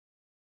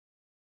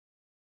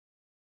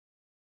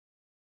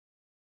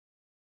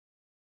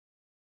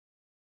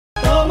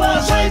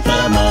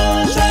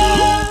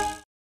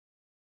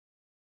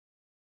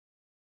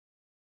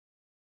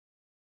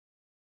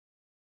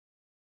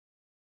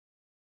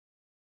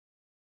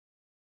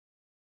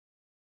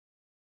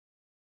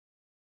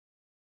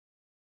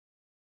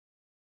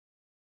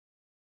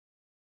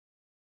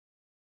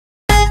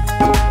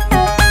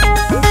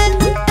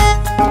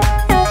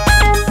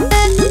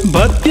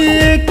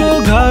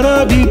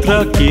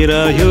भित्र के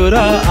रह्यो र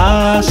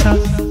आशा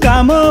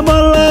काम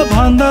बल्ल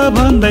भन्दा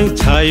भन्दै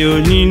छायो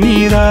नि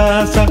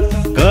निराशा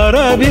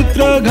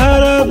घरभित्र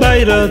घर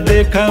बाहिर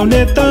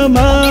देखाउने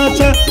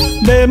तमासा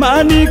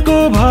बेमानीको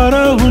भर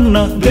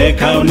हुन्न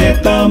देखाउने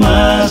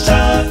तमासा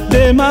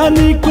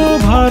बेमानीको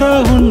भर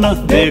हुन्न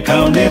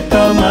देखाउने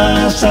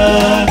तमासा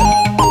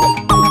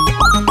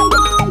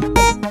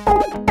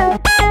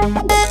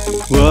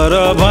वर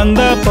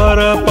भन्दा पर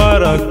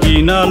पर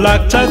किन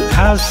लाग्छ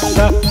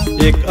खासा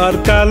एक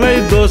अर्कालाई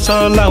दोष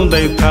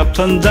लाउँदै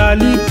थाप्छन्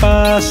जाली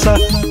पासा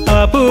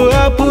आफू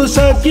आफू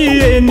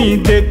सकिए नि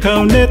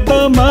देखाउने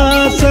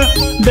तमासा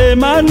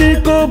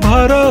बेमानीको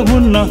भर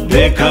हुन्न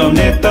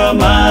देखाउने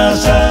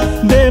तमासा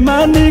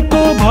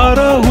बेमानीको भर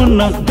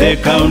हुन्न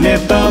देखाउने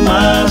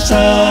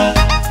तमासा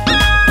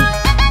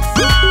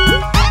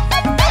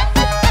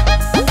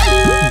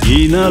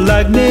घिन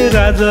लाग्ने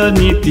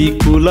राजनीति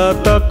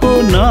कुलतको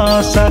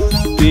नसा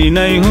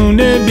तिनै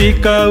हुने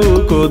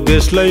बिकाउको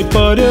देशलाई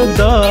पर्यो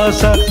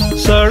दशा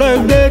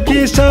सडकदेखि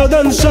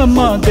सदनसम्म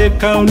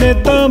देखाउने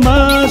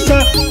तमासा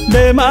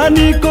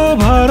बेमानीको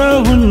भर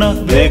हुन्न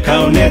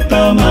देखाउने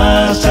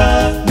तमासा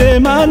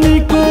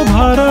बेमानीको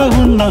भर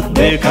हुन्न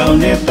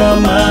देखाउने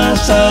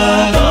तमासा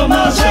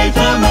तमासै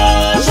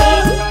तमासा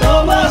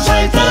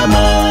तमासै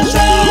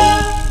तमासा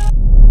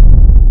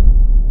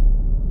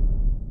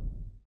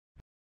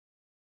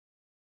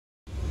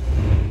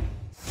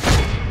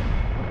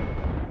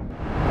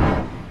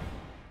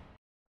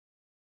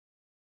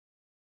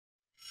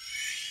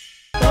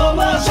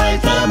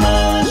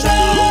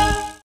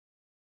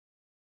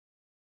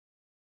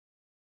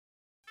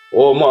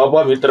ओम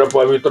अपवित्र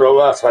पवित्र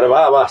वा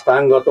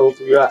सर्वावस्थांगतो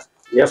प्रिया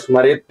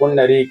यस्मरित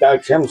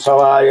पुण्डरीकाक्षं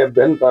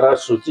सवायभ्यंतर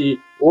शुचि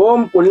ओम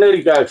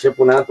पुण्डरीकाक्ष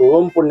पुनातु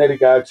ओम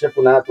पुण्डरीकाक्ष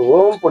पुनातु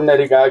ओम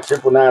पुण्डरीकाक्ष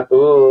पुनातु।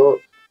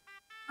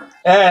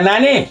 ए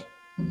नानी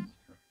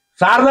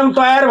शारदम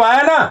तयार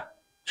भएन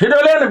छिटो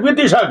ल्याउन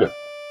बितिसक्यो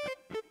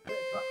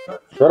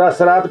छोरा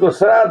श्राद्धको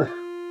श्राद्ध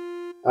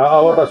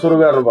अब त सुरु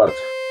गर्नुपर्छ।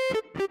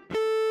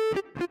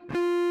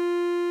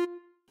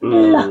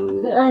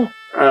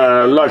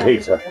 ल ठिक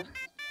छ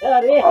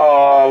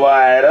अब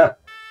आएर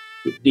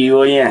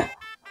दियो यहाँ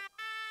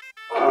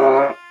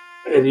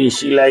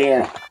ऋषिलाई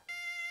यहाँ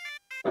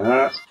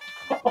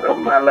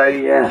मलाई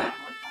यहाँ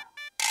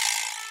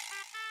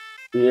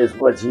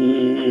त्यसपछि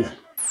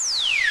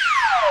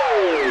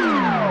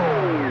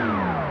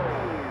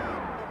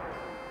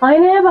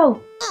होइन है बाउ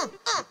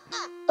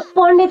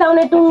पण्डित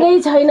आउने टुङ्गै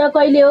छैन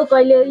कहिले हो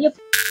यो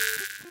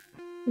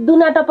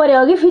दुना टपरे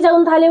अघि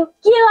फिजाउन थाल्यो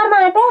के गर्न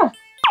आँट्या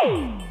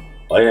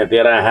होइन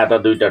तेरो आँखा त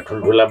दुईटा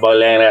ठुल्ठुला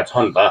बल्याएर छ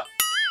नि त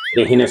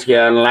देखिनुहोस् के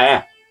गर्न लाया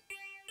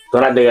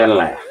तोरा देखाउन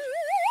लाया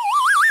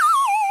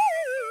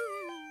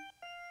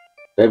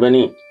तै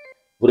पनि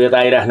पुरेत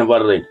आइराख्नु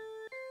पर्दैन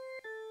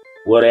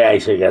बोरै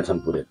आइसकेका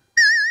छन् पुरेत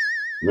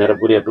मेरो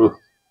पुरेतु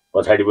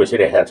पछाडि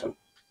बसिरहेका छन्।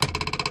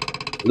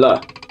 ल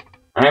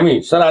हामी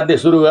श्राद्ध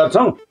सुरु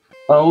गर्छौँ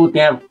ऊ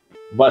त्यहाँ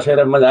बसेर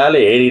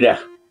मजाले हेरिराख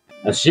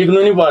सिक्नु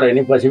नि पर्यो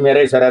नि पछि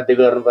मेरै श्राद्ध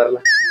गर्नु पर्ला।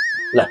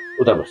 ल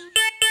उता बस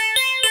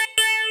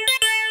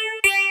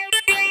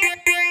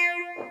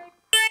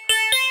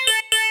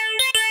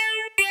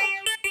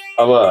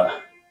अब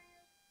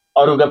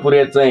अरूका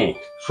पुरेत चाहिँ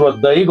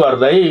सोध्दै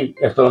गर्दै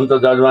यस्तो हुन्छ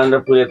जजमान र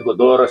पुरेतको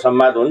दोहोरो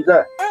संवाद हुन्छ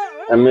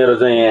मेरो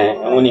चाहिँ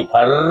यहाँ उनी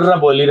फर्र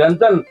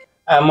बोलिरहन्छन्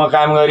म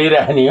काम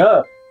गरिराख्ने हो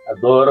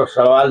दोहोरो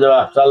सवाल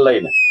जवाफ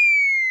चल्दैन।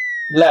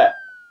 ल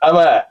अब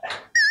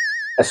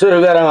सुरु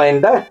गरौँ होइन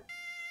त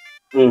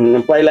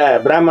पहिला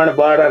ब्राह्मण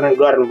वर्णन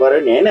गर्नु पर्यो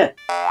नि होइन।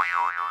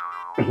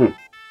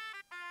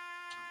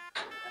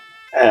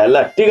 ल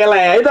टीका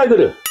लगाए है त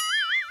गुरु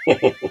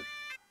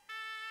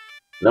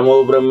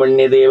नमो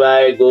ब्रह्मण्य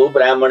देवाय गो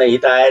ब्राह्मण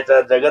हिताय च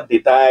जगत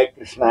हिताय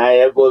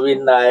कृष्णाय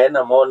गोविन्दाय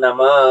नमो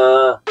नमः।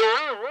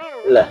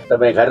 ल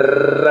तपाईँ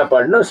खर्र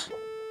पढ्नुहोस्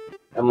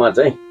म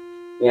चाहिँ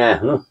यहाँ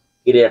आफ्नो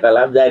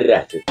क्रियाकलाप जारी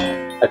राख्छु।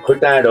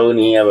 खुट्टा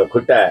ढोग्ने अब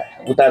खुट्टा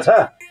उता छ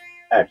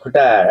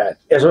खुट्टा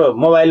यसो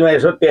मोबाइलमा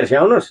यसो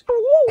तेर्स्याउनुहोस्।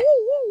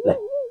 ल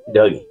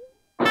ढोगी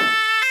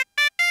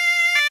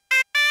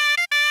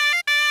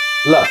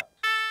ल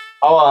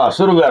अब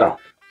सुरु गरौँ।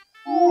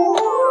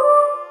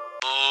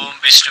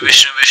 विष्णु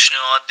विष्णु विष्णु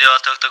अद्य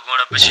अत्यक्त गुण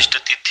विशिष्ट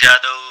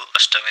तिथ्यादौ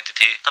अष्टमी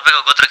तिथि।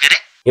 तपाईको गोत्र के रे?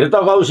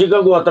 घृतकौशिक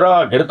गोत्र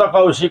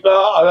घृतकौशिक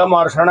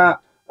अगमर्षण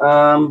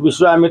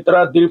विश्वामित्र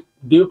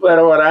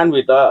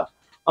द्वीपवरान्वित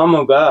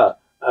अमुक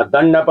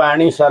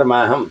दण्डपाणि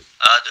शर्माहम।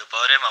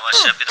 पौरे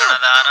ममस्य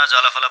पितृणदान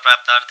जलफल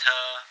प्राप्तार्थ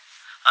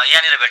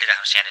यहाँनिर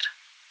भेटिराख्नुहोस् यहाँनिर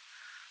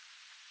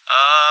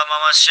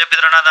ममस्य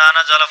पितृणदान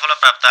जलफल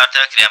प्राप्तार्थ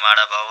क्रियमाण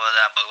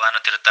भगवान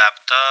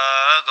तीर्थाप्त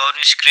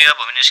गौनिष्क्रिय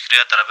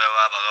भूमिनिष्क्रिय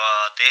द्रव्यवा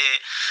भगवते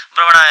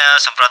ब्रह्मणाय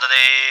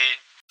सम्प्रददे।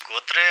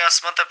 गोत्रे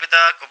अस्मत्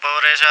पिता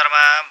कुपौरे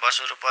शर्मा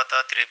वसुरूपत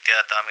तृप्त्य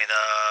तमिद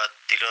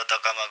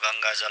तिलोदकम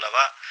गंगा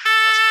जलवा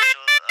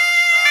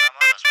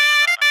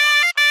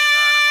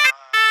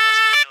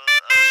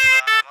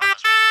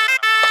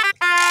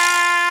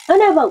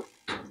बाउ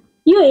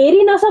यो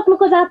हेरि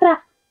नसक्नुको जात्रा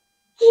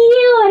के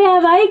गर्या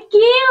भाइ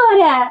के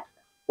गर्या?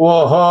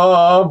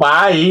 ओहो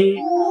भाइ,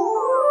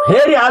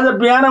 फेरि आज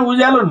बिहान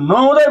उज्यालो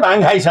नहुँदै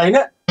भाङ खाइ छैन।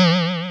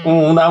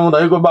 हुँदा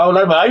हुँदैको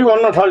बाउलाई भाइ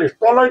भन्न थालिस्,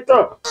 तँलाई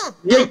त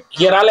यही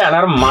केराले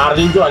हानेर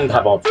मारिदिन्छु अनि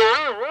थाहा पाउँछु।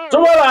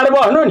 चुप लाएर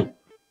बस्नु नि,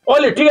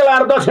 अहिले टिका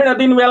लाएर दक्षिणा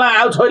दिन बेला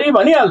आऊ छोरी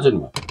भनिहाल्छु नि।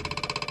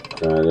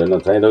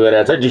 छैन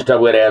गरिरहेछ,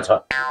 डिस्टर्ब गरिरहेछ।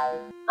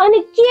 अनि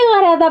के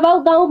गरे त बाउ,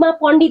 गाउँमा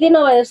पण्डितै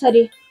नभए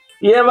यसरी?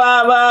 ए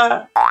बाबा,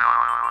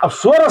 अब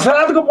 16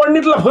 श्राद्धको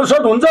पण्डितलाई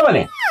फुर्सद हुन्छ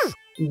भने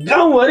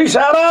गाउँभरि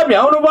सारा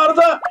भ्याउनु पर्छ।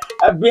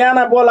 बिहान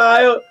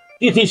बोलायो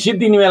तिथि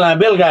सिद्धिने बेला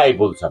बेलुका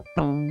आइपुग्छ।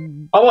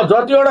 अब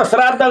जतिवटा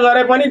श्राद्ध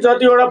गरे पनि,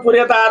 जतिवटा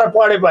पुर्यात आएर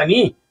पढे पनि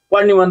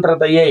पढ्ने मन्त्र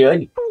त यही हो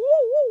नि।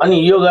 अनि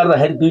यो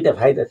गर्दाखेरि दुईटा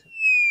फाइदा छ।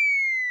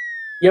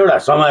 एउटा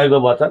समयको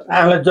बचत,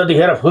 आफूलाई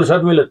जतिखेर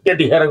फुर्सद मिल्यो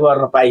त्यतिखेर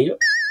गर्न पाइयो।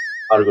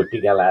 अर्को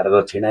टिका लाएर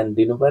दक्षिणा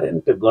दिनु पर्यो नि,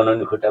 त्यो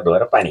गनाउने खुट्टा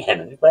धोएर पानी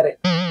खानु नि पर्यो।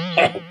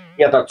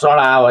 या त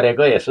चढा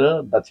आवरेको यसो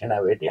दक्षिणा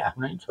भेटी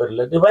आफ्नै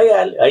छोरीलाई त्यो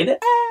भइहाल्यो होइन।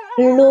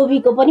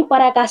 लोभीको पनि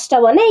पराकाष्ठ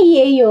भने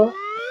यही हो।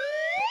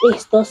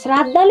 यस्तो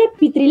श्राद्धले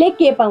पितृले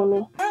के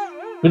पाउने?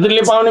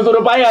 पितृले पाउने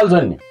कुरो पाइहाल्छ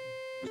नि।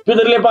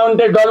 पितृले पाउने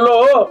त्यही डल्लो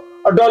हो।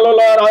 डल्लो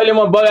लगाएर अहिले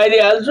म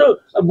बगाइदिइहाल्छु,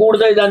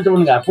 गुड्दै जान्छु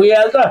उनी घाँ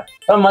पुगिहाल्छ।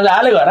 त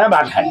मजाले घर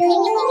भात खाने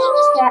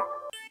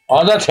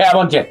अझ छ्या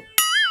बन्छ।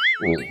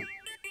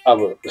 अब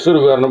सुरु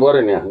गर्नु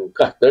पर्यो नि,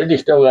 कस्तै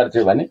डिस्टर्ब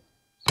गर्थ्यो भने।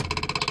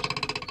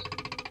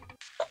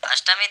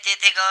 अष्टमी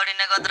तिथि गौरी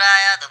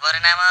नगोत्राय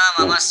दुपरिणाम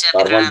ममस्य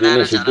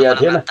दिने सिद्धिया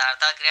थिएन।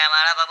 तार्थ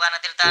क्रियामाणा भगवान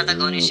तीर्थार्थ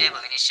गौनिश्चय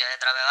भगिनिश्चय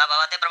द्रव्यवा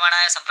भवते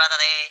प्रमाणाय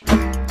सम्प्रदते।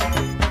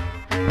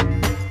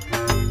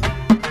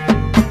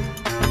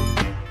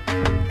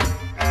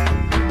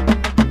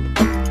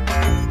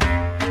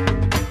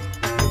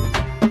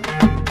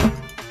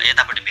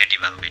 यतापट्टि भेटी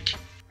बाबु भेटी।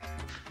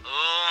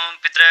 ओम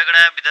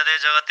पितृगणा विदते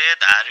जगते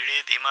धारिणी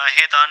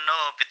धीमहि तन्नो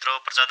पितरो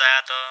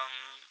प्रचोदयात्।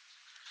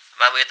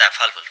 बाबु यता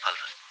फलफुल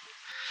फलफुल।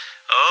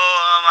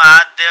 ओम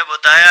आद्य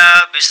भूताय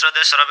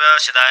विश्रदे सर्व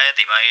सिद्धाय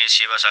धीमहि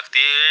शिव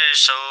शक्ति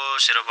सौ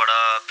शिरोबड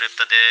प्रीत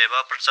देव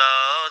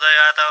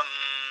प्रचोदयात्।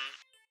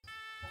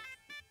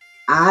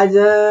 आज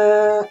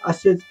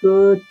असोजको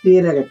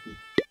 13 गते,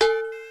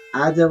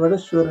 आजबाट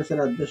 16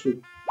 श्राद्ध सुरु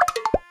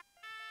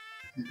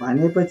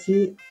भनेपछि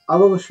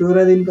अबको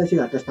 16 दिनपछि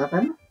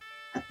घटस्थापना।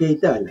 त्यही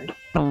त होला।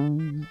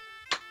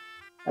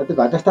 अब त्यो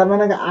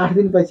घटस्थापनाको 8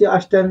 दिनपछि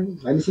अष्टमी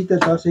भनेपछि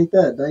त दसैँ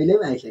त दैले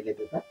पनि आइसक्यो।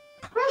 त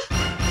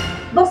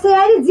दसैँ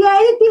आइले जे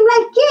आइले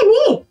तिमीलाई के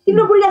नि?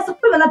 तिम्रो बुढीलाई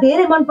सबैभन्दा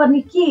धेरै मनपर्ने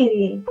के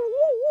रे?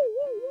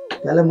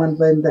 त्यसलाई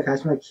मनपर्ने त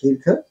खासमा खिर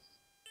थियो।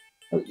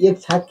 अब एक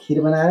छाक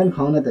खिर बनाएर पनि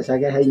खुवाउन त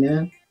सकेको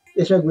छैन।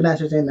 यसमा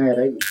गुनासो चाहिँ नगर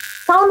है।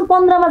 साउन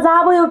 15 मा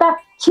जब एउटा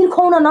खिर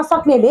खुवाउन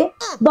नसक्नेले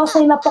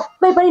दसैँमा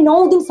पक्कै पनि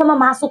 9 दिनसम्म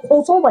मासु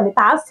खुवाउँछौ भन्ने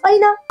थाहा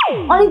छैन।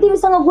 अनि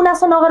तिमीसँग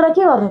गुनासो नगरेर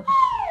के गर्नु?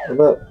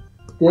 अब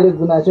तेरो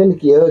गुनासो नि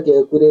के हो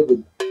कुरै बुझ।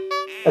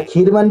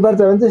 खिर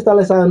मनपर्छ भने चाहिँ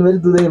तँलाई साउनभरि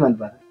दुधै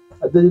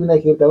मनपर्छ। दुध बिना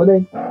खिर त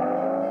हुँदैन।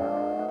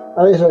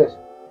 अब यसो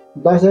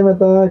दसैँमा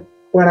त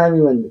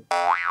पडामी भन्दै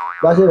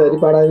दसैँभरि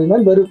पडामी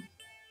भन्, बरु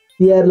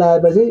तिहार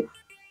लगाएपछि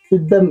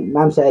शुद्ध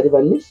मांसाहारी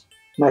बन्निस्,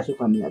 मासु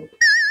कमी।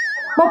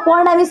 म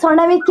पढामी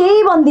सडामी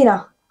केही भन्दिनँ।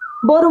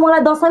 बरु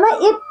मलाई दसैँमा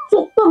एक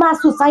चोटो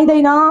मासु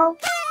चाहिँदैन।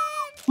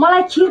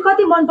 मलाई खिर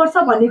कति मनपर्छ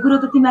भन्ने कुरो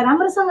त तिमीलाई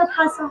राम्रोसँग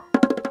थाहा छ।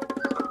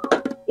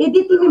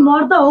 यदि तिमी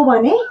मर्द हो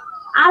भने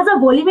आज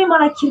भोलिमै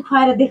मलाई खिर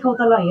खुवाएर देखाउ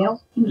त ल, हेरौ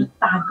तिम्रो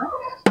ताकत।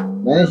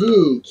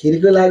 भनेपछि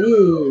खिरको लागि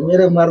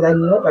मेरो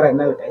मर्दानीमा पराक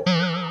नउठाइ।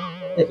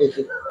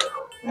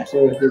 मासु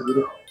उठ्दै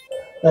गुरु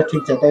त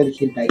ठिक छ, तैँले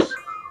खिर खाइस्।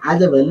 आज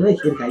भोलिमै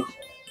खिर खाइस्।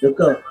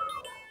 ढुक्क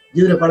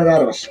जिउरो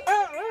पड्काएर बस।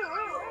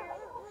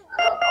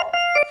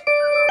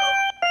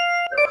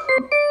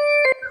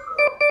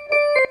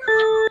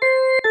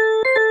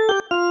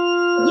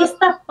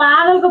 यस्ता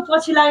पागलको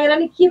पछि लागेर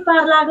नि के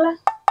पार लाग्ला?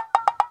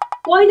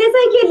 पहिले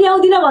चाहिँ के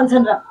ल्याउँदिन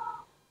भन्छन् र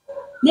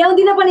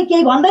ल्याउँदिन पनि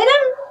केही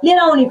भन्दैनन्, लिएर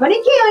आउने पनि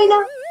के होइन।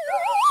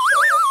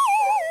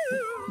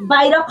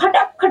 बाहिर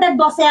खटक खटक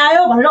दसैँ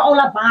आयो भनेर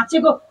औला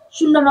भाँचेको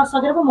सुन्न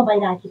नसकेर पो म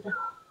बाहिर आएँ। त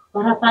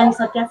घर पानी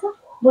सकिया छ,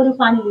 बरु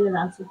पानी लिन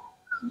जान्छु।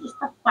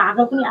 यस्ता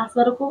पागल पनि आश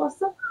गरेर को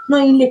बस्छ? न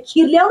यिनले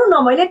खिर ल्याउनु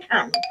न मैले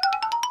खाने।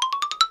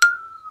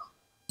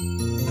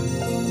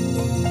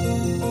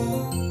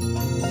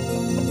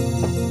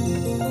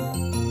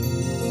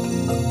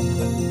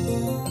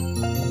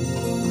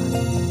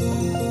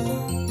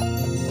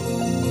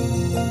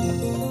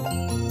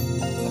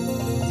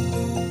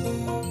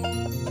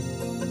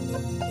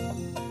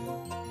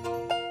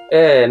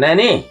 ए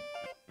नानी,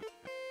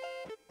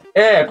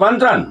 ए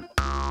कञ्चन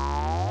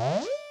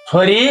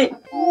छोरी,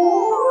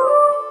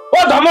 ओ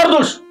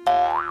धमरदुस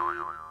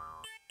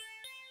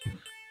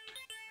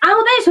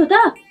आउँदैछु त।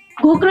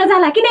 घोक्रो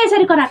जाला किन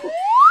यसरी कराएको?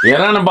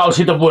 हेर न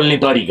बाउसित बोल्ने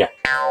तरिका।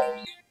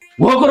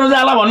 घोक्रो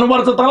जाला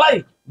भन्नुपर्छ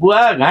तँलाई?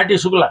 बुवा घाँटी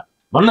सुक्ला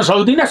भन्न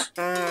सक्दिनस्?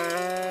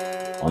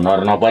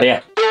 अनुहार नपर्या।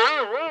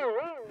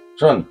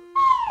 सुन,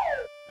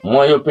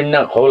 म यो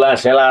पिण्ड खौला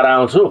सेलाएर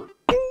आउँछु।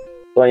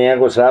 त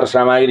यहाँको सार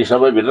सामग्री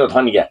सबै भित्र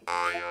छन् क्या।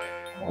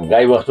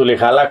 गाई बस्तुले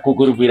खाला,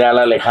 कुकुर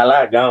बिरालाले खाला।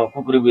 गाउँ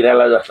कुकुर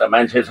बिराला जस्ता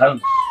मान्छे छन्,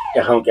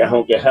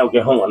 के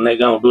खाउँ भन्ने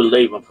गाउँ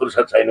डुल्दै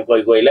फुर्सद छैन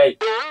कोहीलाई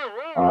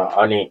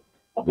अनि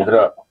भित्र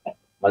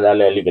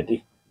मजाले अलिकति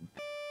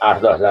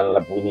 8-10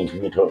 जनालाई पुग्ने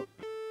मिठो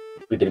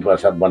पितृ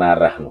प्रसाद बनाएर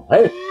राख्नु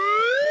है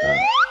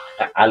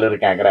आलु र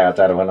काँक्रा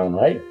अचार बनाउनु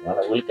है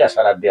मलाई उल्का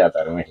सराध्य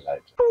अचार मिठो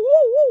लाग्छ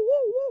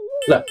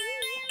ल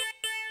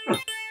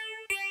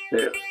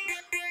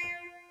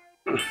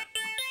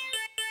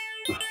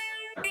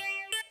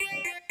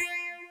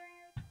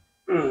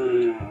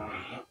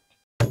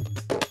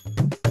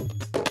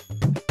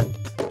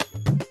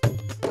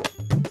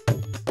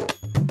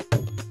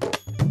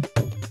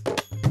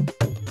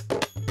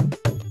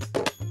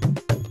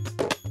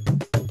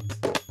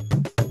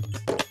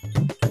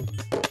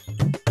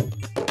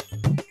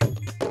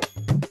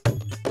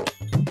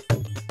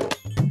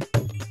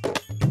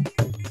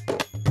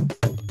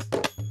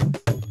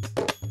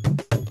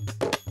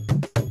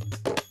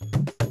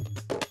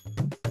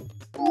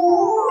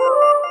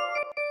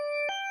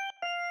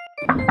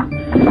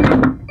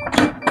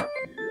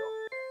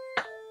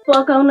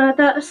पकाउन त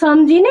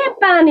सम्झिने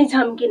पानी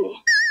छम्किने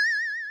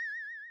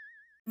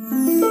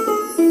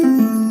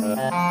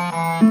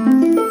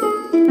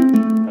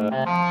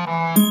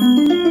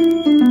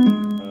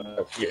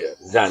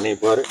जानै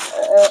पर्यो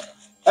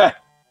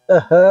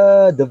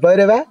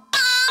धुपरे बा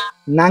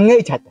नाङ्गै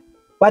छ त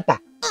पता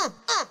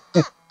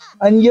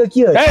अनि यो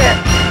के हो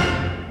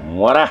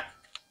मोरा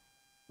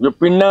यो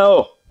पिण्ड हो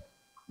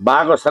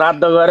बाको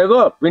श्राद्ध गरेको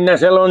पिण्ड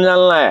सेलाउन जान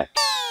लाए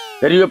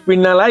फेरि यो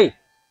पिण्डलाई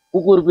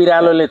कुकुर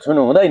बिरालोले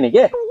छुनु हुँदैन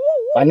के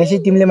भनेपछि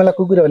तिमीले मलाई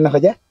कुकुर भन्न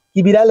खोज्या कि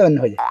बिरालो भन्न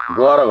खोज्या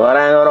गएर घर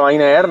आएर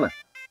होइन हेर्न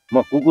म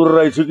कुकुर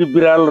रहेछु कि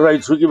बिरालो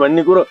रहेछु कि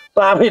भन्ने कुरो त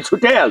आफै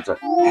छुट्याइहाल्छ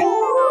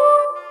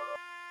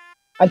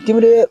अनि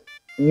तिम्रो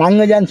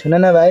नाङ्गो जान छुन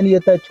नभए नि यो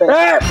त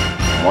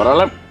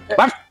मोरालाई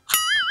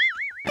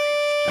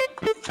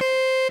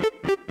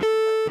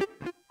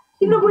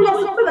तिम्रो बुढीलाई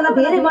सबैभन्दा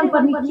धेरै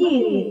मनपर्ने के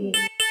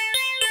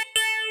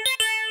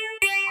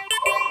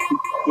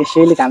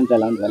यसैले काम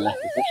चलाउनु होला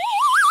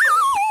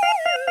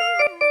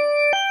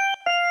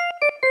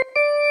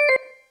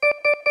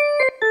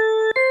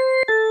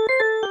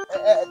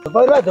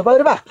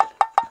धुपौरबा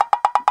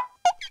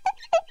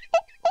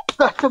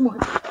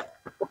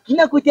किन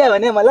कुट्या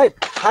भने मलाई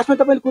खासमा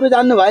तपाईँले कुरो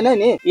जान्नु भएन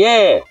नि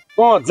ए त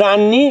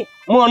जान्ने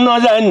म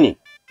नजान्ने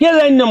के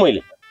जान्ने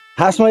मैले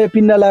खासमा यो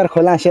पिण्ड लगाएर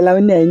खोला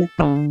सेलाउने होइन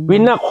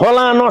पिण्ड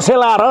खोला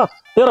नसेलाएर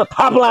तेरो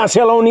थाप्ला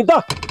सेलाउने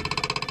त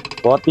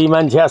कति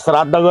मान्छे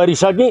श्राद्ध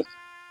गरिसके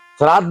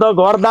श्राद्ध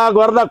गर्दा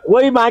गर्दा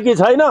कोही बाँकी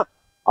छैन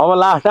अब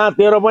लास्टमा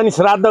तेरो पनि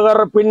श्राद्ध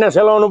गरेर पिण्ड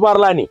सेलाउनु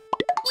पर्ला नि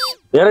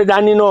धेरै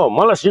जानिनु हो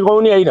मलाई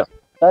सिकाउने होइन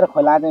तर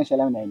खोला चाहिँ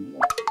सेलाउने होइन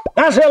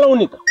कहाँ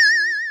सेलाउने त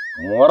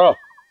मोर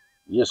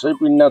यसै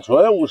पिण्ड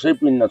छोयो उसै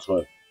पिण्ड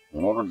छोयो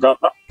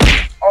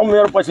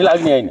मेरो पछि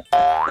लाग्ने होइन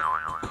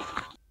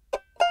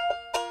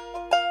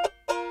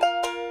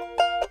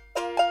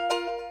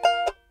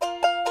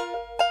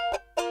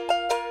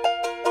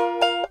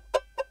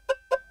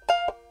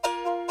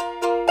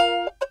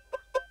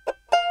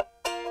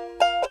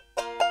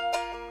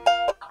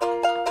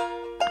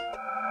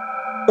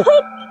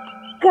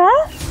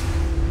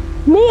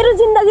मेरो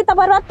जिन्दगी त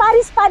बर्बाद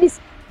पारिस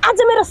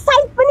आज मेरो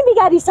साइड पनि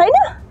बिगारिस हैन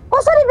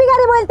कसरी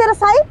बिगारे मैले तेरो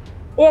साइड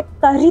एक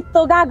त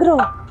रित्तो गाग्रो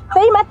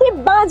त्यही माथि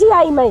बाजी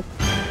आइमै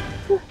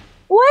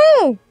ओए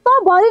त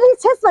भरिली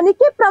छेस भन्ने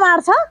के प्रमाण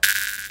छ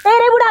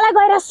तेरै बुढालाई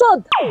गएर सोध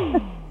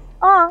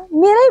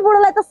मेरै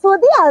बुढोलाई त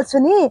सोधिहाल्छु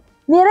नि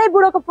मेरै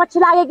बुढोको पछि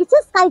लागेकी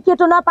छेस काई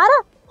केटो नपार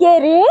के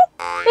रे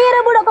तेरो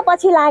बुढोको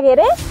पछि लागे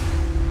रे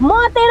म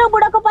तेरो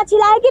बुढोको पछि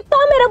लागे कि त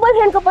मेरो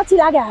बोयफ्रेन्डको पछि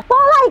लाग्या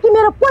तँलाई कि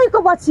मेरो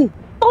पोइको पछि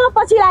त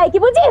पछि लागे कि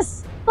बुझिस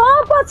त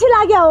पछि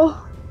लाग्या हो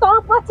त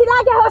पछि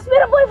लाग्या होस्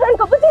मेरो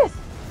बोयफ्रेन्डको बुझिस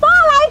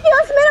तँलाई कि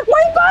होस् मेरो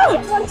पोइको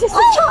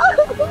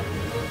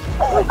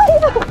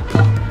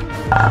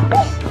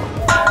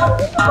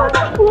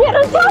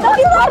मेरो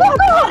जिन्दगी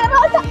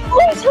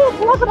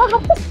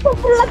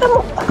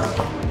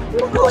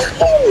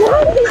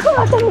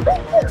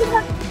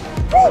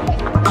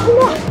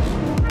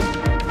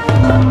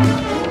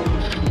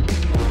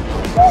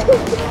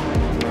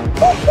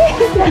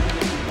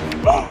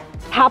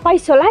थाहा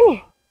पाइस् होला नि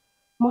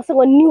मसँग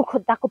न्यु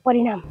खोज्दाको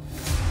परिणाम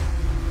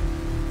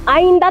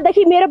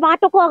आइन्दादेखि मेरो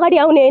बाटोको अगाडि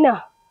आउने होइन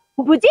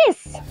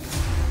बुझिस्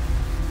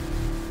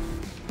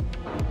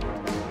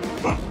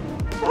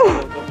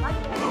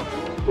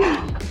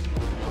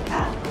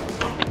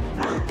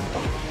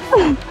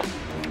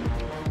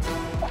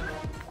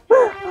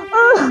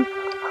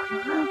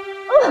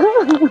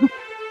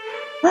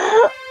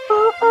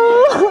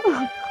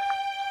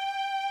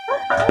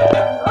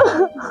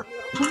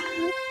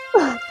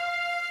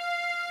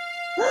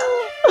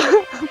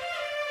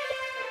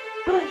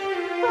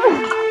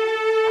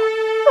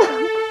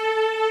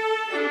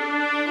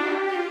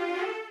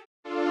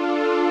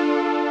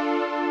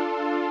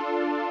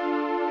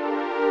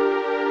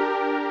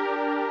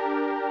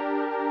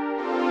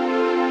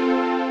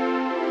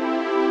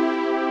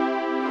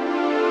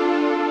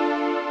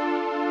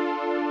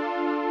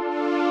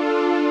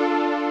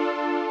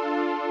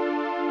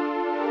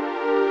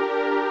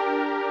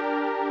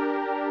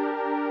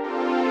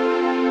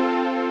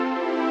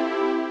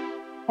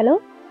हेलो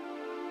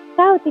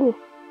कहाँ हो तिमी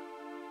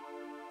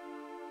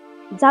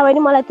जा भने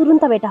मलाई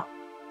तुरुन्त भेट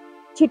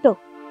छिटो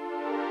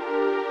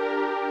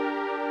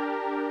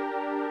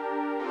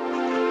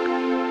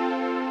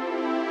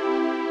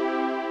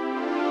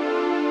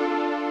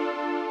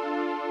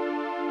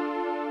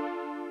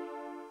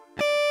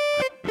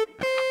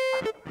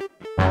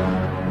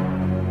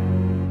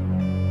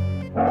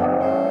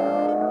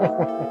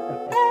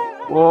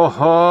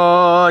ओहो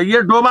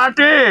यो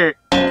डोबाटे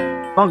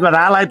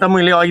गधालाई त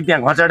मैले अघि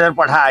त्यहाँ घचेडेर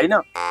पठाएँ होइन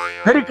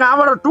फेरि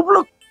कहाँबाट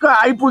टुप्लुक्क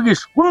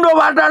आइपुगिस् कुन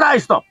डोबाटा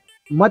आइस् त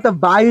म त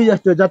वायु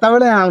जस्तो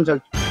जताबाटै आउँछ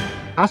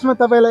खासमा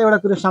तपाईँलाई एउटा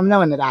कुरो सम्झाउ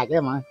भनेर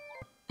आएको म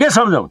के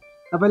सम्झाउ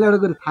तपाईँलाई एउटा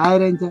कुरो थाहा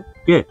रहन्छ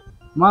के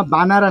म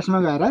बनारसमा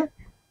गएर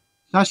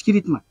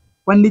संस्कृतमा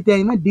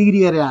पण्डित्याईमा डिग्री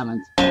गरेर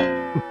आउँछ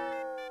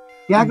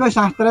त्यहाँको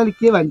शास्त्रले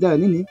के भन्छ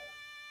भने नि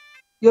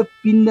यो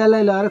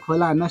पिण्डलाई लगेर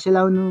खोला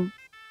नसेलाउनु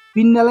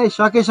पिण्डलाई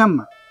सकेसम्म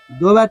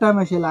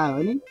दोबाटामा सेलायो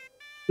भने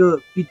त्यो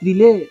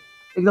पितृले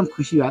एकदम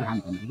खुसी भएर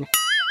खान्छन् क्या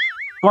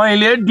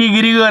कहिले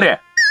डिग्री गरे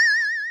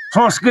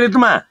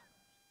संस्कृतमा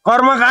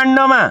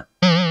कर्मकाण्डमा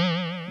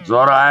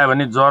ज्वरो आयो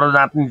भने ज्वरो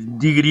जात्ने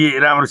डिग्री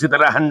राम्रोसित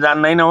राख्न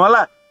जान्दैन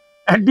होला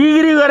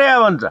डिग्री गरे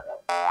भन्छ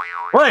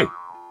ओइ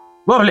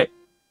गोफले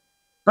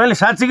तैँले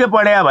साँच्चीकै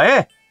पढ्या भए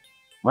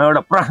म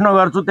एउटा प्रश्न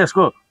गर्छु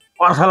त्यसको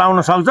अर्थ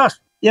लाउन सक्छस्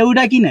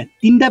एउटा किन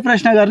तीनटा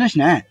प्रश्न गर्नुहोस्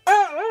न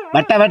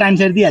भट्टाभट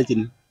आन्सर दिइहाल्छु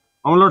नि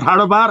औलो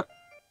ठाडो पार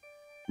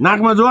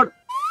नाकमा जोड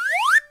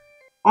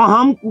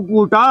अहम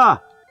कुकुटा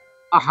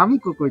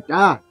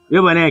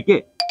यो भने के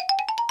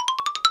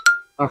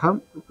अहम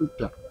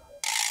कुकुटा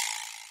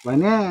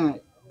भने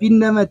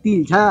पिण्डमा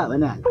तिल छ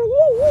भने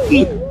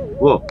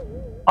हो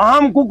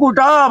अहम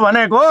कुकुटा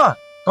भनेको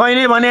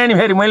तैँले भने नि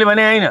फेरि मैले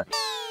भने होइन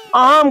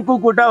अहम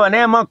कुकुटा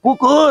भने म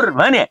कुकुर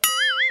भने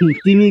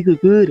तिमी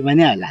कुकुर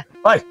भने होला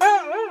ओइ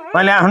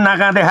मैले आफ्नो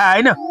नाका देखा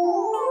होइन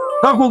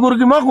त कुकुर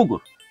कि म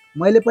कुकुर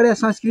मैले पढे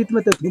संस्कृतमा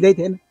त थिँदै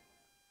थिएन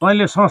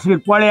तैँले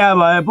संस्कृत पढ्या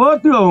भए पो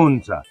त्यो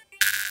हुन्छ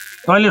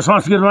तैँले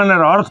संस्कृत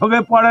भनेर हरथोकै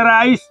पढेर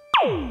आइस्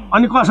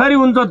अनि कसरी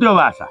हुन्छ त्यो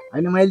भाषा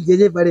होइन मैले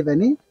जे पढे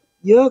पनि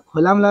यो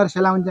खोलामा लगेर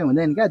सेलाउनु चाहिँ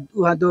हुँदैन क्या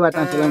उहाँ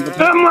दोबाटा सेलाउनु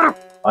पर्छ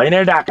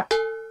होइन डाका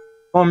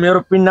म मेरो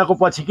पिण्डको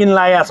पछि किन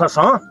लाया छस्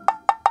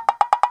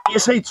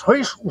यसै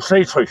छोइस्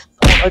उसै छोइस्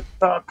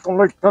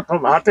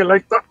भातेलाई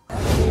त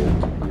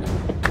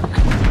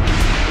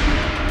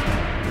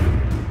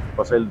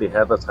कसैले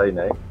देखा त छैन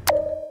है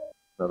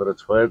नत्र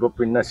छोएको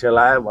पिण्ड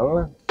सेलायो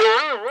भन्न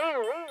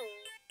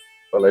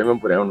कसैमा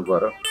पुर्याउनु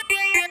पर्यो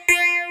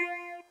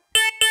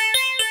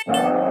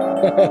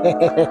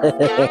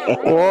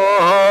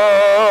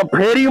ओहो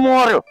फेरि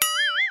मर्यो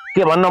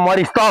के भन्न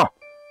मरिस् त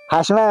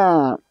खासमा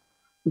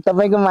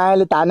तपाईँको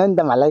मायाले तान्यो नि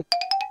त मलाई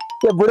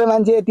त्यो बुढो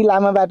मान्छे यति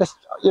लामो बाटो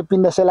यो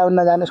पिण्ड सेलाउन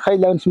नजानुहोस् खै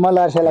ल्याउनुहोस् म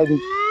लगेर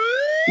सेलाइदिन्छु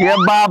ए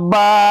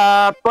बाबा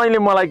तैँले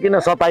मलाई किन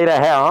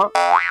सताइराखे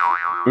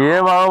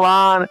हे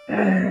भगवान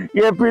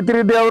ए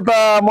पितृदेवता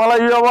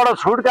मलाई योबाट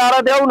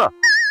छुटकाएर देऊ न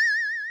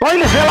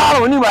तैँले सेलाएर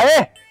हुने भए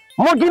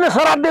म किन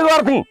श्राद्ध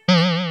गर्थे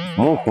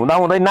मुख हुँदा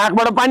हुँदै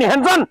नाकबाट पानी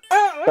खान्छन्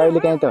कहिले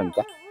काहीँ त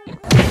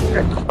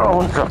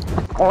हुन्छ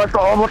हुन्छ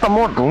अब त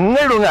म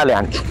ढुङ्गाले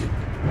हान्छु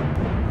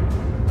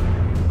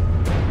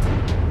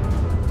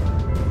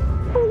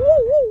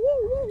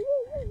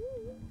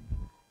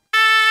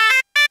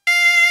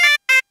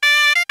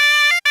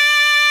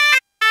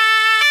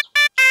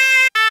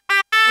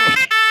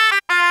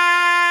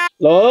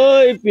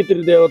ल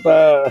पितृदेवता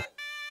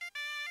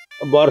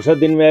वर्ष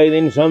दिनमा एक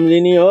दिन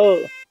सम्झिने हो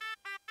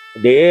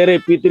धेरै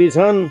पितृ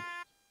छन्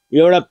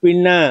एउटा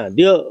पिण्ड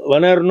दियो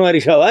भनेर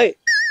नरिसाउ है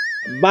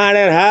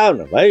बाँडेर खाऊ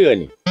न भइगयो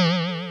नि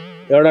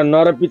एउटा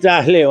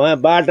नरपिचासले उहाँ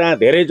बाटा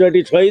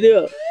धेरैचोटि छोइदियो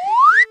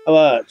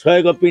अब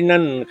छोएको पिण्ड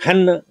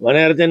खान्न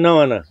भनेर चाहिँ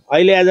नभन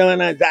अहिले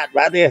जमाना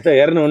जातभात यस्तो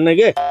हेर्नुहुन्न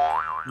के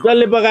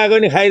जसले पकाएको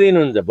नि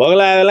खाइदिनुहुन्छ भोग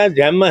लागेको बेला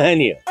झ्याममा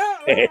खाने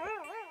हो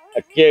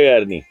के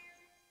गर्ने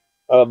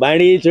अब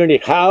बाँडी चुँडी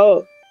खाओ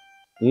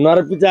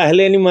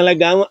नरपिचासले नि मलाई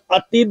गाउँमा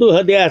अति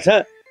दुःख दिएको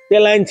छ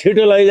त्यसलाई नि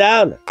छिटो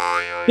लैजाओ न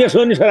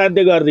त्यसो नि श्राद्ध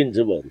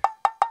गरिदिन्छु बरु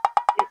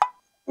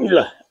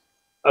ल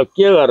अब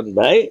के गर्नु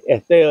भाइ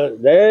यस्तै हो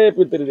जय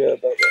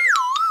पितृदेवता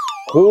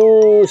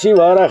खुसी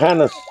भएर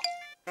खानुहोस्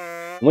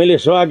मैले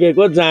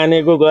सकेको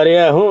जानेको गरे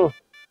हुँ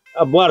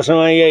अब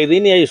वर्षमा यही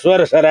दिन यही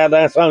स्वर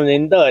श्राद्ध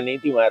सम्झिन् त हो नि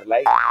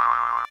तिमीहरूलाई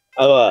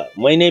अब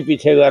महिनै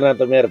पछि गर्न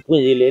त मेरो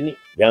पुँजीले नि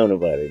भ्याउनु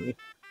पर्यो नि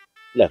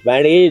ल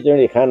बाँडी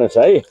चुँडी खानुहोस्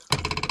है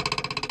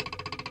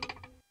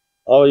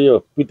अब यो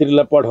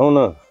पितृलाई पठाउन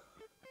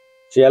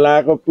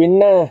सेलाएको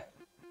पिण्ड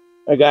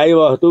गाई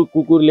वस्तु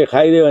कुकुरले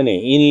खाइदियो भने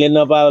यिनले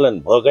नपाउलान्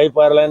भोकै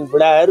पर्लान्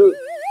बुढाहरू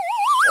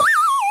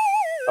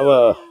अब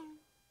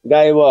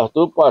गाई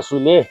वस्तु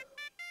पशुले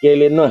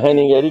केहीले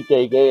नखाने गरी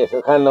केही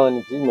यसो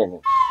खानुहुने चिज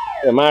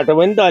भने माटो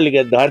पनि त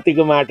अलिकति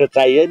धरतीको माटो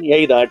चाहियो नि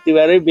यही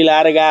धरतीबाटै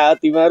बिलाएर गयो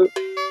तिमीहरू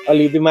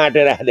अलिकति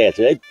माटो राखिदिएको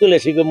छु है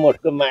तुलसीको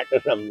मोठको माटो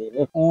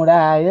सम्झिनु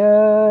उडायो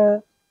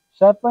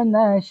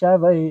सपना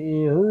सबै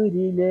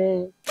हुरीले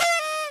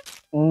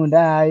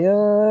उडायो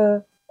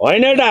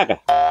होइन डाका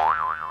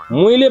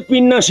मैले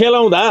पिण्ड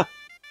सेलाउँदा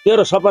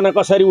तेरो सपना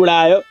कसरी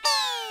उडायो?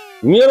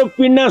 मेरो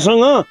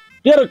पिण्डसँग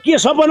तेरो के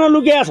सपना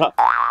लुकिया छ?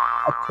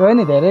 थियो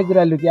नि धेरै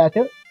कुरा लुकिया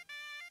थियो,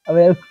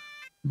 अब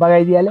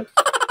बगाइदिहाले।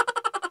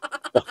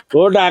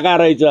 कस्तो डाका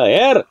रहेछ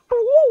हेर,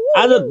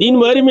 आज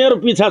दिनभरि मेरो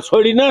पिछा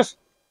छोडिनस्,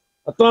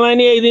 तँलाई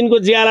नि एक दिनको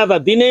ज्याला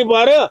त दिनै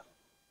पर्यो।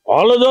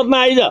 हलो जोत्न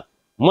आइज,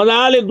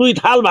 मजाले 2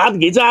 थाल भात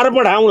घिचाएर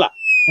पठाउँला।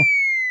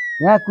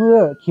 यहाँ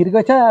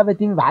खिरको छ, अब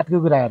तिमी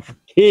भातको कुरा गर्छौ।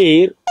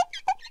 खिर?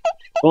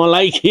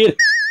 तँलाई खिर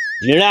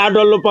ढिँडा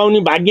डल्लो पाउने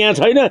भाग्य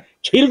छैन,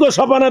 खिरको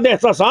सपना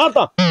देख्छस् त?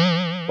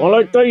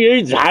 मलाई त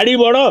यही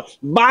झाडीबाट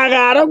बाघ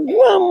आएर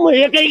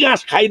एकै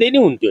घाँस खाइदिए नि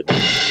हुन्थ्यो नि।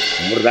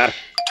 मुर्दार।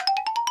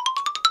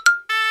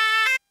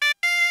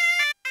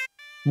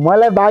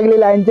 मलाई बाघले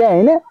लान्छ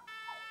होइन,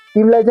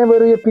 तिमीलाई चाहिँ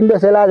बरु यो पिण्ड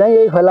सेला चाहिँ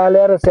यही खोला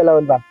ल्याएर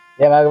सेलाउनु पर्छ।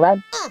 हे भगवान्,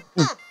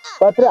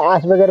 कत्रो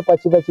आश बोकेर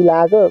पछि पछि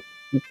लागेको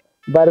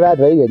बर्बाद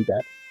भइगयो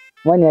त।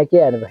 म यहाँ के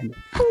हाल्नु भने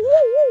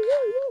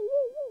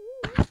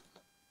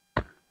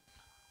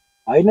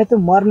होइन, त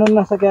मर्न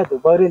नसक्या त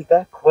बरुल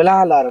त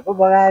खोला लहर पो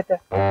बगायो त।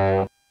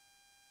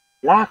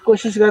 लाख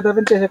कोसिस गर्दा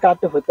पनि त्यसो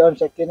काट्नु फुत्काउनु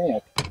सकिएन।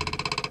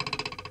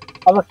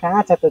 अब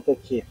कहाँ छ त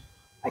खिर?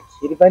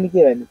 खिर पनि के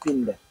भन्नु,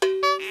 पिण्ड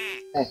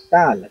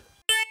कहाँ होला?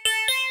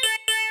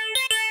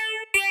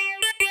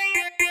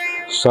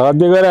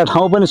 श्राद्ध गरेर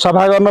ठाउँ पनि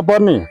सफा गर्न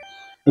पर्ने,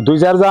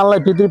 2-4 जनालाई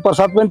पितृ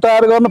प्रसाद पनि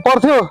तयार गर्नु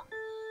पर्थ्यो।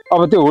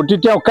 अब त्यो हुटी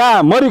ट्याउ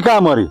कहाँ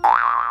मरी,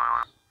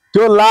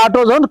 त्यो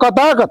लाटो झन्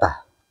कता कता।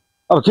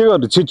 अब के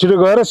गर्नु, छिटो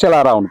गएर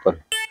सेलाएर आउनु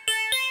पर्यो।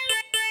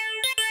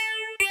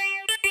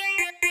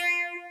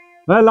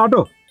 ए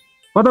लाटो,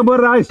 कता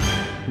मरेर आइस?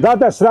 जा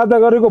त्यहाँ श्राद्ध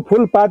गरेको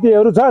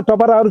फुलपातीहरू छ,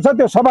 टपराहरू छ,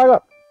 त्यो सफा गर।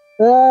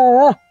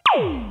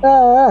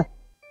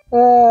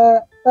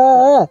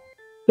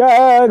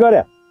 क्या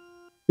गरे?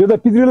 यो त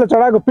पितृले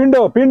चढाएको पिण्ड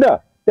हो, पिण्ड।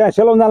 त्यहाँ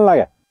सेलाउन जान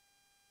लाग्यो।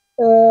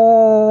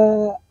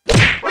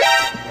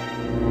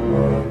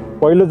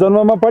 पहिलो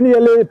जन्ममा पनि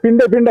यसले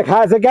पिण्ड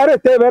खाएछ क्या रे,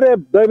 त्यही भएर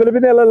दैवले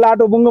पनि यसलाई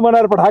लाटो बुङ्गो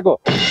बनाएर पठाएको।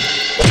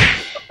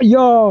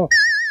 यो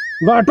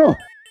लाटो,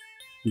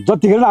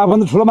 जतिखेर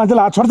आफूभन्दा ठुलो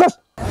मान्छेलाई हात छोड्छस्।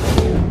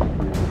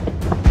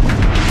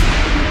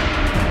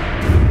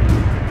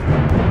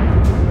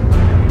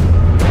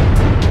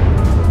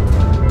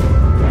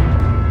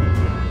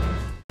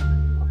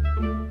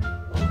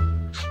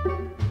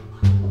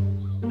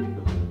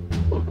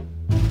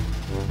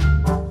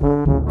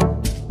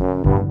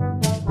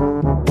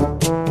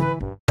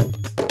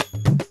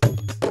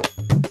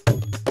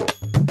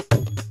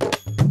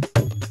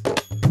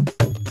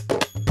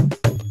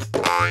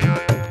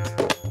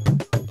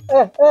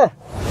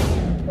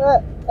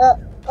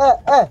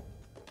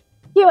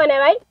 के भने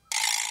भाइ?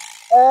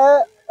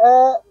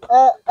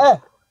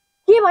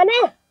 के भने?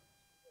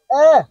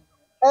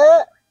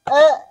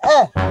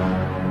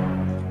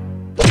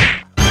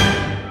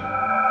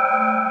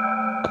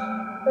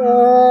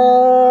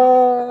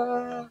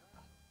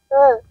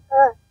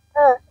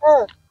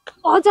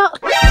 अझ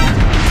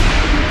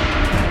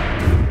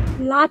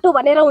लाटो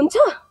भनेर हुन्छ?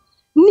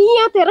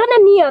 नियत हेर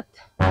न, नियत।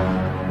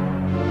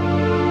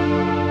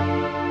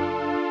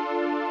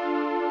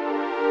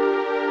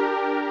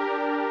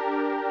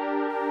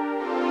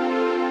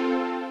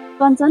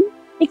 कञ्चन,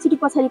 एकचोटि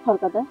पछाडि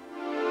फर्क त।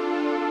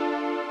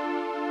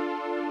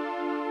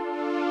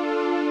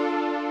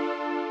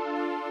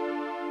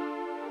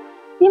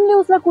 तिमीले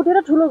उसलाई कुटेर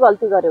ठुलो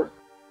गल्ती गर्यौ।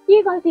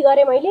 के गल्ती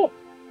गरे मैले?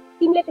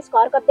 तिमीले त्यसको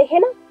हरकत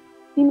देखेन?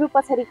 तिम्रो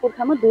पछाडि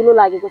पुर्खामा धुलो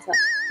लागेको छ,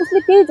 उसले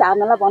त्यही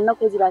झार्नलाई भन्न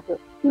खोजिरहेको थियो,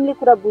 तिमीले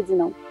कुरा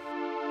बुझिनौ।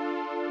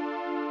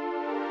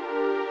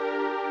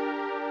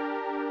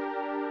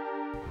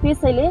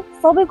 त्यसैले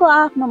सबैको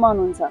आफ्नो मन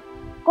हुन्छ,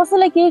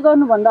 कसैलाई केही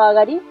गर्नुभन्दा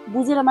अगाडि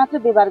बुझेर मात्र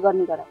व्यवहार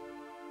गर्ने गर।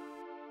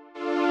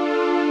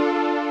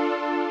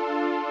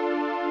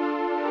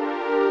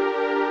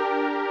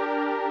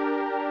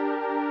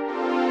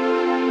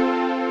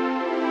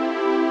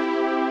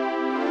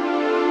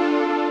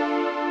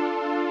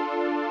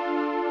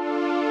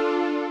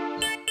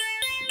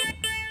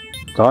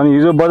 झन्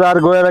हिजो बजार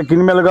गएर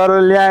किनमेल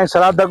गरेर ल्याएँ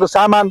श्राद्धको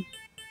सामान,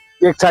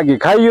 एक छाकी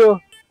खाइयो।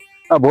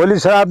 भोलि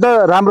श्राद्ध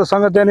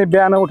राम्रोसँग चाहिँ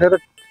बिहान उठेर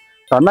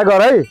धन्दा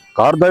गर है,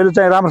 घर दैलो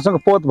चाहिँ राम्रोसँग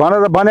पोत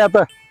भनेर भन्या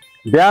त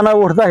बिहान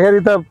उठ्दाखेरि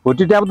त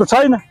भुटी ट्याप त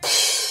छैन।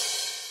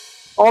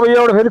 अब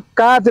एउटा फेरि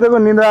कहाँतिरको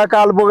निन्द्रा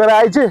काल बोकेर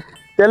आइछ,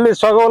 त्यसले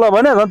सघाउला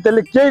भने झन्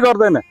त्यसले केही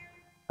गर्दैन,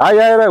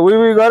 आएर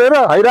उही गरेर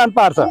हैरान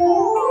पार्छ।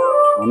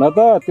 हुन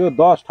त त्यो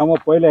 10 ठाउँमा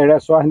पहिला हिँडा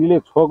स्वास्नीले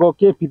छोको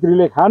के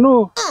पितृले खानु,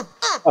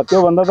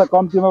 त्योभन्दा त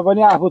कम्तीमा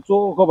पनि आफू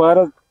चोखो भएर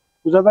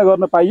पूजा त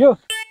गर्न पाइयो।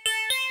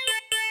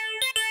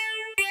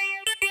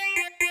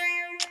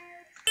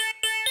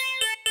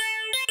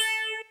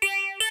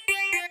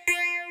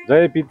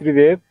 जय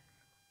पितृदेव,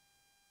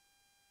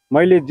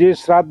 मैले जे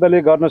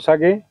श्राद्धले गर्न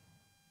सके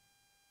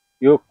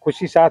यो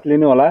खुसी साथ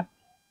लिनु होला।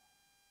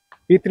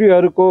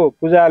 पितृहरूको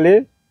पूजाले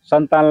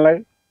सन्तानलाई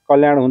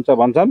कल्याण हुन्छ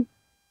भन्छन्,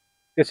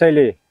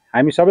 त्यसैले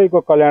हामी सबैको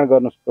कल्याण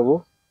गर्नुहोस्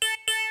प्रभु।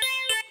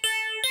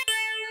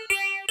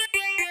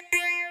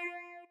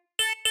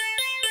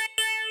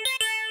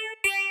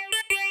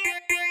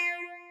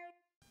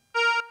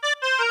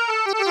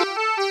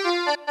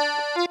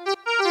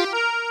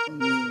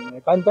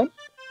 पनि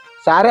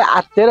साह्रै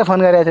आत्तेर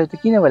फोन गरिरहेको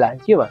थियो किन बोला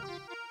के भयो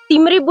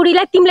तिम्री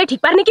बुढीलाई तिमीले ठिक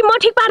पार्ने कि म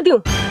ठिक पार्दिउ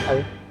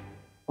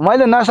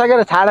मैले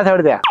नसकेर छाडा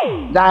छोडिदिएँ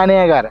जाने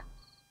गर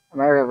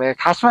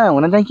खासमा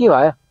हुन चाहिँ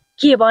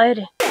के भयो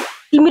रे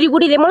तिम्री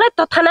बुढीले मलाई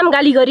तथानाम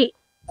गाली गरी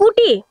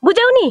कुटी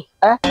बुझ्यौ नि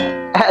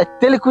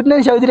त्यसले कुट्न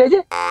नि सक्दिरहेछ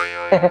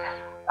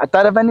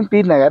तर पनि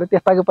पिर नगर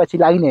त्यस्ताको पछि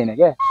लाग्ने होइन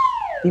क्या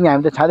तिमी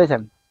हामी त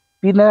छँदैछौँ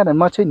पिर नगर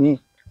म छु नि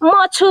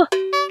म छु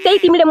त्यही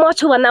तिमीले म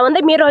छु भन्दा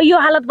भन्दै मेरो यो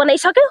हालत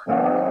बनाइसक्यौ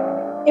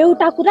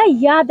एउटा कुरा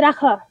याद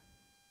राख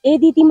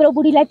यदि तिम्रो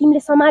बुढीलाई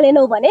तिमीले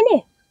सम्हालेनौ भने नि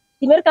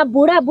तिमीहरुका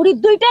बुढा बुढी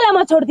दुईटैलाई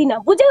म छोड्दिन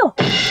बुझ्यौ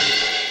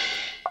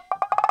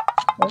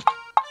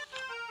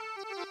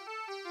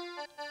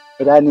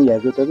रानी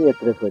हेर्छु त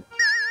यत्रो खोज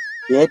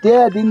भेटे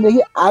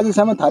दिनदेखि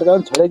आजसम्म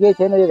थर्काउनु छोडेकै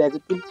छैन यो भेको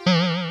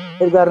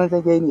तिल गर्न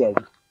चाहिँ केही नि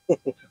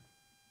हेर्छु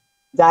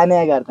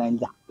जाने गर्दा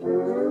जा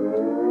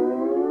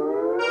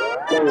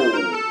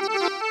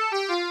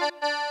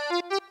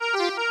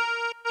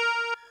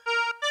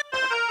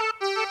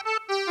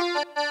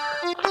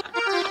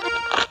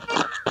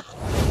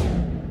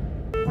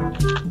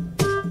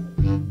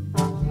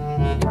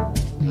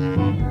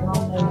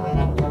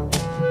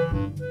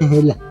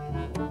ल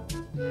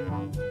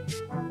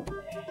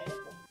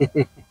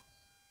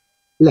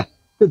ल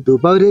त्यो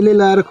धुपौरीले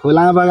लगाएर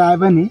खोलामा बगाए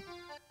पनि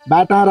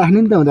बाटामा राख्ने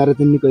नि त हुँदो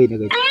रहेछ नि कोही न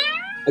कोही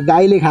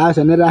गाईले खाओस्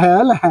भनेर राख्यो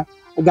होला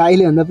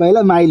गाईले भन्दा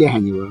पहिला माईले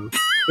खाने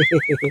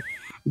भयो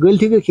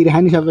गोल्ठीको खिर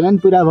खाने सबैलाई नि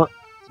पुरा भयो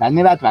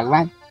धन्यवाद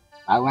भगवान्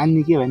भगवान्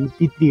नि के भन्ने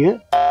पितृ हो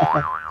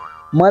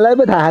मलाई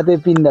पो थाहा थियो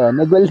पिण्ड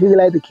भन्ने गोल्ठीको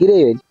लागि त खिरै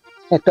हो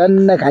नि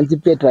टन्न खान्छु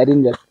पेट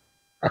भरिन्छ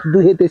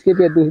दुखे त्यसकै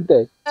पेट दुख्यो त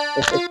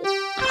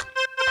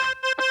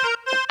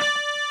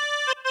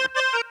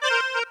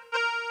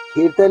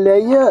खिर त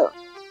ल्याइयो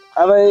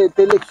अब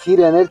त्यसले खिर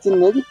भनेर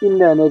चिन्ने कि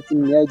पिण्ड भनेर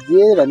चिन्ने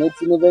जे भनेर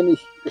चिने पनि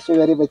यसो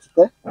गरेपछि त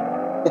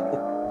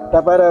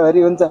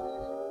टपराभरि हुन्छ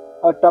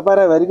अब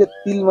टपराभरिको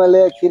तिल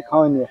मलाई खिर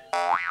खुवाउने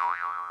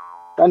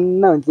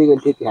टन्न हुन्छ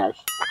गोल्ठी खास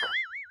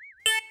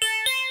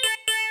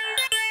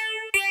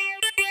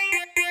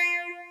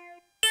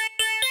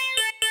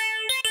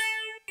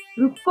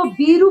रुखको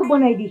बिरु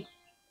बनाइदि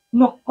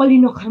नक्कली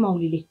नखर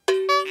माउलीले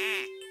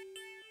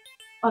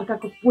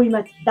अर्काको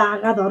पोइमा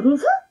दागा धर्नु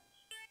छ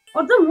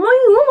अझ मै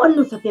हो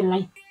भन्नु छ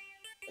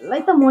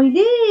त्यसलाई त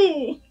मैले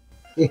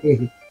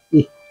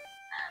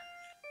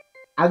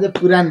आज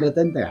पुराण भयो त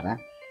नि त घरमा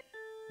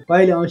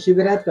कहिले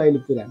औँसीको कहिले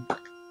पुराण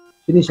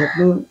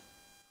सुनिसक्नु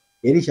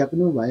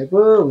हेरिसक्नु भए पो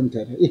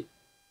हुन्थ्यो अरे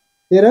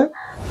तेरो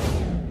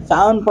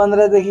साउन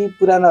 15 देखि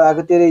पुरानो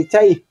भएको तेरो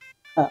इच्छा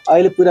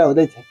अहिले पुरा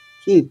हुँदैछ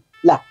खिर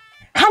ला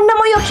खान्न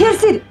म यो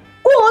खिरसिर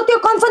को हो त्यो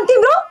कञ्चन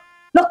तिम्रो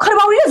नखर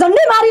बाउलीले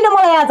झन्डै मारिन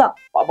मलाई आज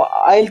अब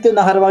अहिले त्यो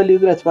नखर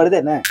बाउलीको कुरा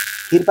छोड्दैन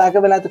खिर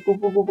पाएको बेला त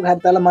कुपु कुपु खान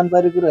तल मन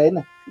परेको कुरो होइन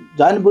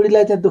झन्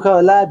बुढीलाई चाहिँ दुःख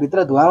होला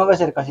भित्र धुवामा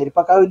बसेर कसरी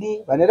पकाउली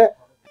भनेर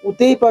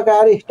उतै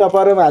पकाएर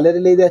स्टपरमा हालेर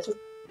ल्याइदिएको छु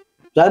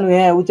झन्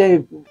यहाँ ऊ चाहिँ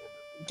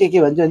के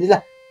भन्छ भने ल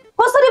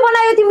कसरी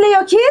बनायो तिमीले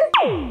यो खिर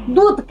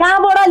दुध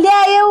कहाँबाट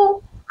ल्यायौ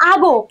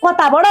आगो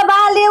कताबाट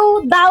बाल्यौ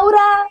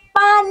दाउरा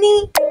पानी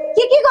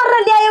के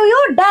गरेर ल्यायौ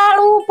यो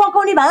डाडु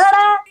पकाउने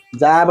भाँडा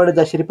जहाँबाट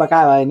जसरी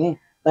पकायो भयो नि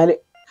तैँले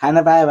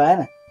खान पाए भएन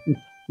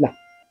ल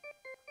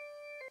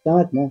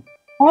समझ न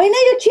होइन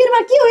यो खिरमा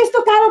के हो यस्तो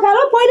कालो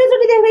कालो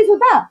पहिलोचोटि देख्दैछु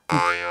त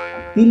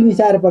तिल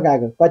मिसाएर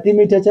पकाएको कति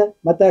मिठो छ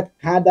म त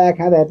खाँदा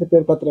खाँदा त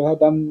पेट पत्र भयो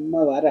दम्म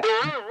भएर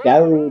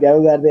घ्याउ घ्याउ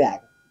गर्दै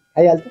आएको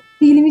खाइहाल्छ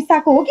तिल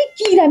मिसाएको हो कि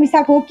किरा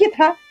मिसाएको हो के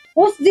थाहा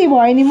होस् जे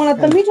भयो नि मलाई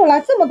त मिठो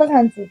लाग्छ म त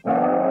खान्छु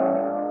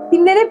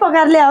तिमीले नै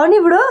पकाएर ल्याऊ नि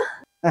बुढो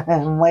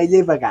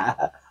मैले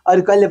पकाए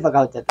अरू कहिले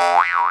पकाउँछ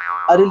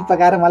अरूले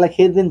पकाएर मलाई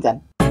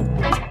खिर्दिन्छन्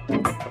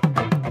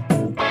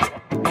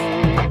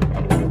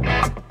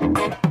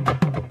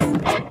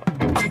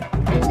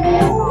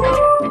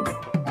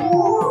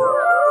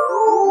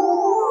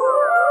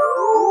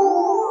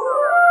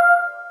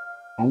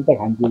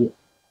खान्छु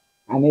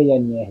खानै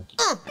जान्ने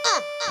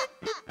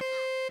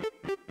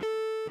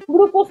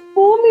बुढो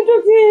कस्तो मिठो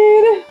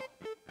खिर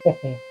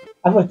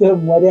अब त्यो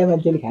मर्या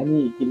मान्छेले खाने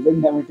खिर पनि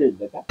नमिठो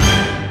हुन्छ त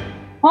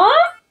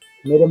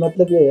मेरो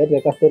मतलब यो हेर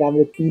कस्तो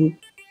राम्रो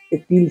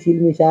तिल सिल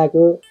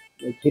मिसाएको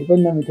खिर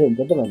पनि नमिठो हुन्छ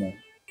त भने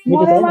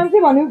मर्या मान्छे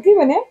भन्यो कि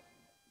भने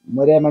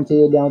मर्या मान्छे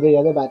यो ल्याउँदै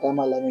गर्दै बाटामा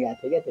मल्लामी गएको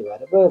थियो क्या त्यो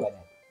भएर पो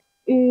भने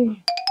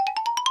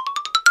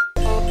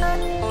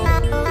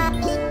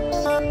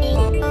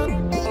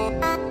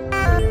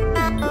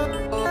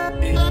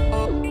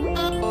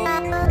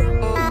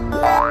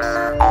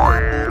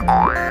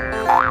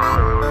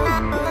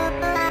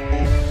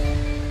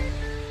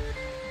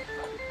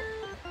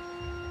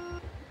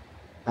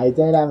खाइ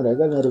चाहिँ राम्रो हो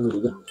क्या मेरो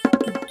बुढीको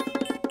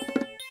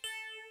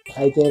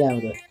खाइ चाहिँ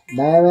राम्रो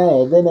नयाँ नयाँ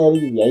हेर्दैन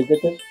अलिक भ्याइको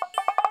त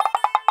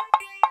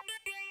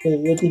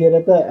यतिखेर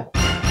त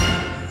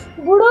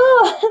बुढो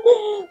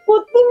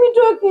कति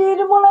मिठो खिर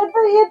मलाई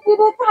त यति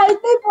नै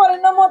खाइतै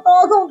परेन म त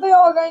अगाउँदै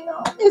अगाइन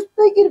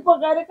यस्तै खिर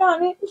पकाएर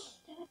खाने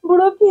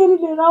बुढो फेरि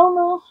लिएर आऊ न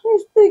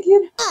यस्तै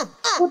खिर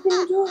कति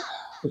मिठो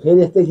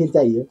फेरि यस्तै खिर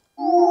चाहियो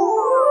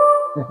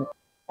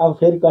अब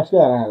फेरि कसको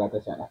हराला त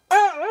साला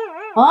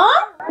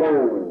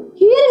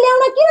खिर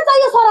ल्याउन किन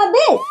चाहियो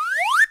श्राद्धे?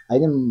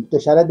 होइन त्यो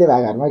श्राद्धे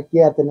भएको घरमा के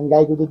गर्दैनन्,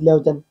 गाईको दुध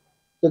ल्याउँछन्,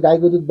 त्यो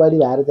गाईको दुध बढी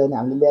भएर चाहिँ नि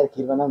हामीले ल्याएर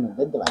खिर बनाउनु हुन्छ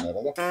नि त भनेर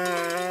क्या।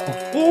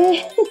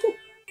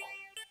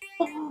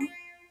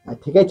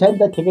 ठिकै छ नि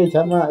त, ठिकै छ।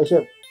 म यसो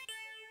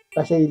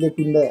कसैले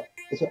पिण्ड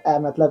यसो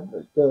मतलब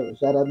त्यो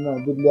श्राद्धमा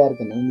दुध ल्याएर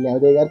चाहिँ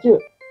ल्याउँदै गर्छु,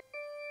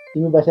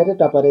 तिमी बसेर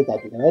टपरै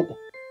चाटिन है त।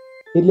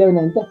 खिर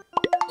ल्याउने नि त,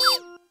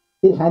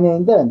 खिर खाने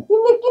नि त।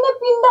 तिमीले किन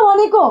पिण्ड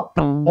भनेको?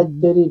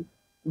 फेरि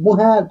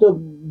मुहा त्यो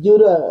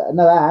जिउरो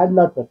नभए हाड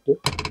लटपट्यो।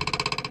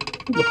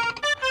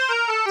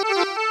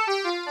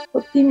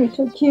 कति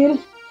मिठो खिर,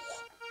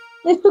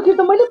 यस्तो खिर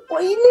त मैले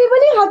पहिले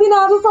पनि खादिनँ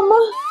आजसम्म।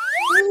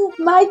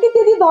 माइती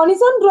त्यति धनी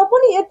छन् र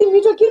पनि यति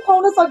मिठो खिर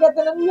खुवाउन सकेका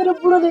थिएनन्, मेरो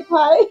बुढोले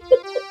खुवाए।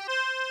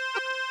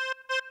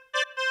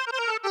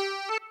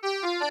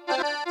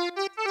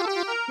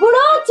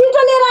 बुढो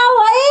छिटो लिएर आऊ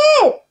है।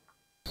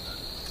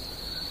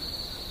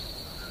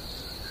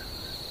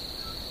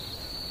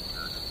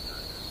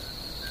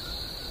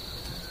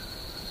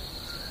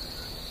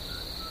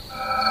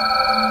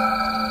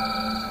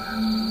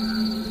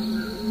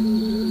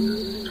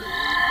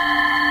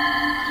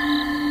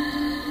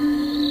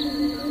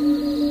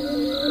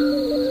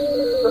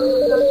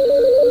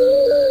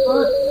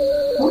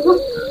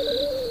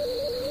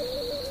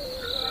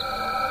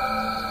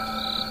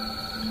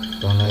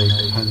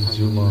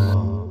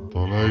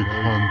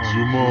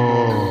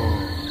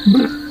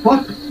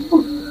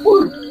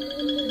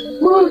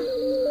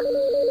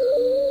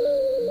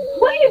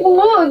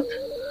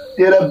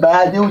 तेरा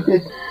बाजे उठे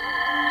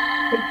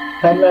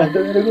खाना त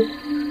मेरो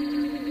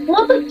म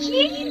त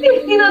केही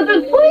देख्दिन त,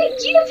 खोइ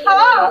के छ?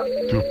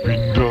 त्यो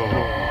पिण्ड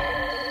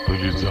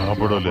तैँले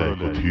जहाँबाट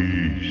ल्याएको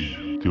थिइस्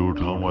त्यो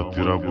ठाउँमा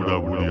तेरा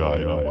बुढाबुढी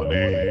आएन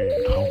भने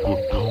ठाउँको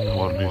ठाउँ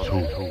मर्नेछौ।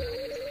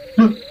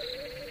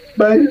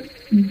 बाहिर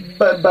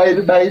बाहिर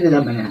बाहिर जा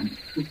भने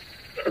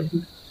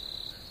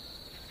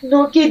न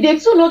के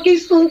देख्छु न के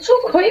सुन्छु,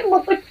 खोइ म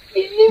त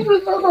केही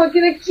बुझ्न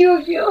सकिनँ के हो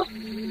के हो।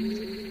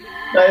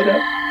 बाहिर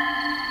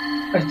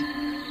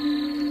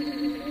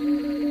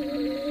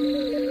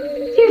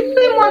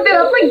त्यस्तै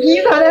मध्यरातमा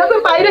गीत हालेर त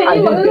बाहिर होइन,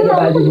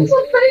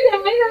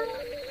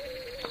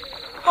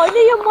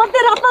 यो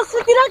मध्यरातमा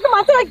सुतिरहेको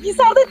मान्छेलाई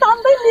घिसार्दै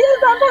तान्दै लिएर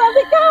जान्छ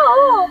भने कहाँ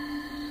हो?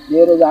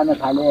 लिएर जान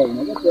थाले होइन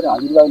क्या, तेरो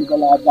हजुरबाबुको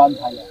लागि जान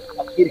थाल्यो।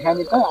 खिर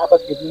खाने त आफू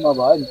खेप्नुमा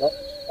भयो नि त।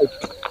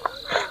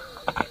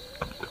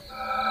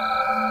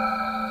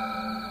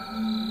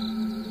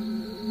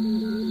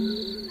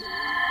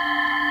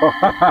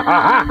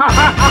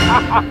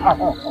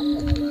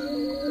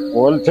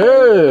 बोल्थे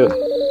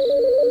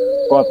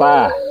कता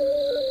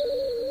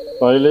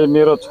तैँले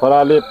मेरो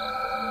छोराले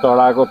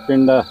चढाएको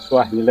पिण्ड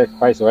स्वास्नीले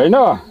खुवाइस् होइन?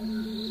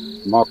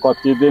 म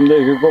कति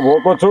दिनदेखिको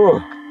भोको छु।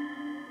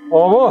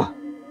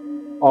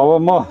 अब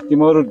म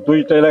तिमीहरू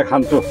दुईटैलाई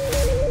खान्छु,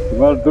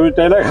 तिमीहरू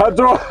दुईटैलाई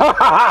खान्छु।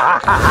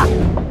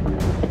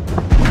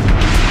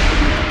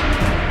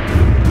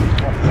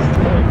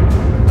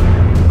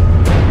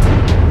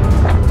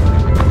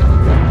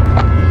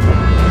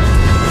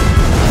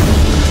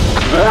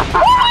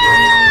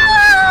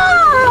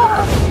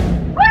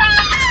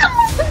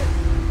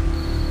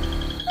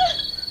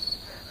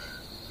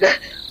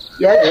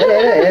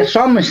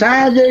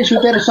 साँझै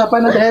सुतेर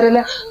सपना देखेर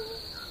ल्या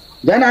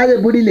झन् आज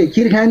बुढीले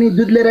खिर खाने,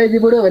 दुध लिएर आइदिए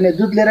बुढो भने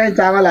दुध लिएर आइ,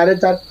 चामल हालेर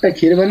चट्ट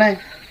खिर बनाए।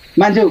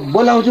 मान्छे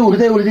बोलाउँछु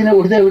उठ्दै उठ्दिन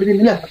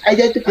ल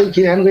आइजाइ त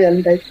खिर खानु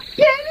गइहाल्नु त।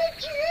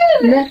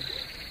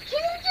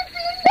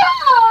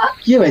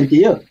 के भन्थ्यो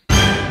यो?